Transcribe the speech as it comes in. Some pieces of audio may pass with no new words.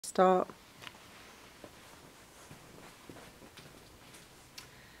Start.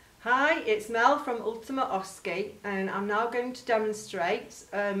 Hi, it's Mel from NMC OSCE, and I'm now going to demonstrate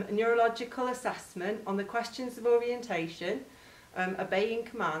a neurological assessment on the questions of orientation, obeying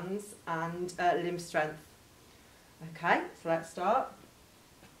commands and limb strength. Okay, so let's start.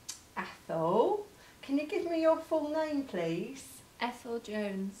 Ethel, can you give me your full name please? Ethel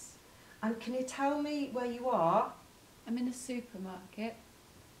Jones. And can you tell me where you are? I'm in a supermarket.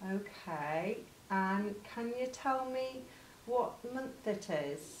 Okay, and can you tell me what month it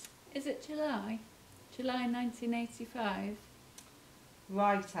is? Is it July? July 1985?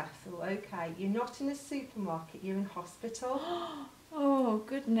 Right, Ethel, okay. You're not in a supermarket, you're in hospital. Oh,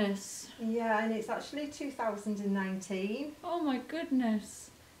 goodness. Yeah, and it's actually 2019. Oh, my goodness.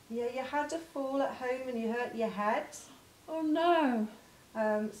 Yeah, you had a fall at home and you hurt your head. Oh, no.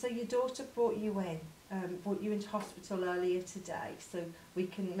 So your daughter brought you into hospital earlier today, so we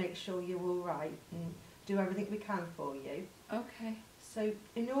can make sure you're all right and do everything we can for you. Okay. So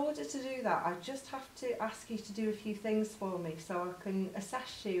in order to do that, I just have to ask you to do a few things for me so I can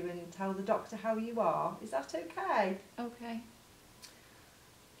assess you and tell the doctor how you are. Is that okay? Okay.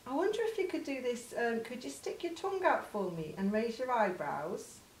 I wonder if you could do this, could you stick your tongue out for me and raise your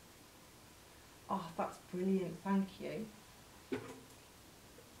eyebrows? Oh, that's brilliant, thank you.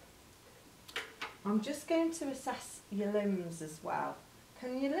 I'm just going to assess your limbs as well.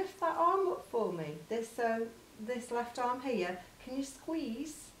 Can you lift that arm up for me? This left arm here. Can you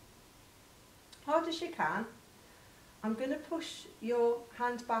squeeze? Hard as you can. I'm going to push your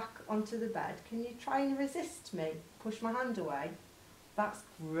hand back onto the bed. Can you try and resist me? Push my hand away. That's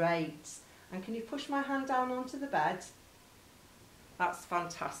great. And can you push my hand down onto the bed? That's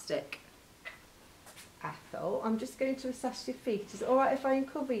fantastic. Ethel, I'm just going to assess your feet. Is it all right if I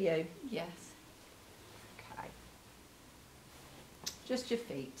uncover you? Yes. Okay. Just your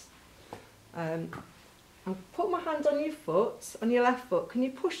feet. I'll put my hand on your foot, on your left foot. Can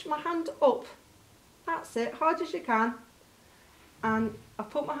you push my hand up? That's it, hard as you can. And I've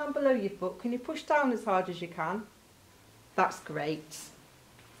put my hand below your foot. Can you push down as hard as you can? That's great.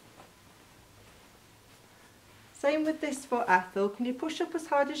 Same with this foot, Ethel. Can you push up as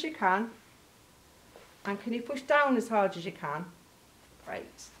hard as you can? And can you push down as hard as you can?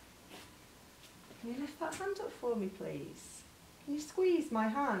 Great. Can you lift that hand up for me, please? Can you squeeze my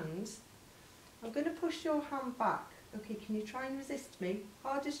hand? I'm going to push your hand back. Okay, can you try and resist me?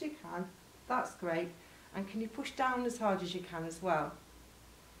 Hard as you can. That's great. And can you push down as hard as you can as well?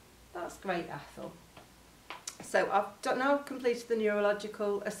 That's great, Ethel. So I've now completed the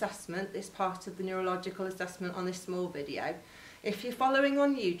neurological assessment, this part of the neurological assessment on this small video. If you're following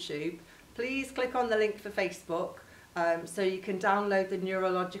on YouTube, please click on the link for Facebook so you can download the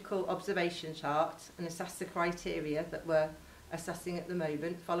neurological observation chart and assess the criteria that we're assessing at the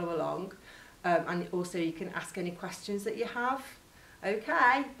moment. Follow along. And also you can ask any questions that you have.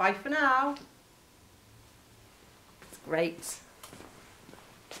 Okay, bye for now. It's great.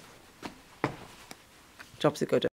 Jobs are good.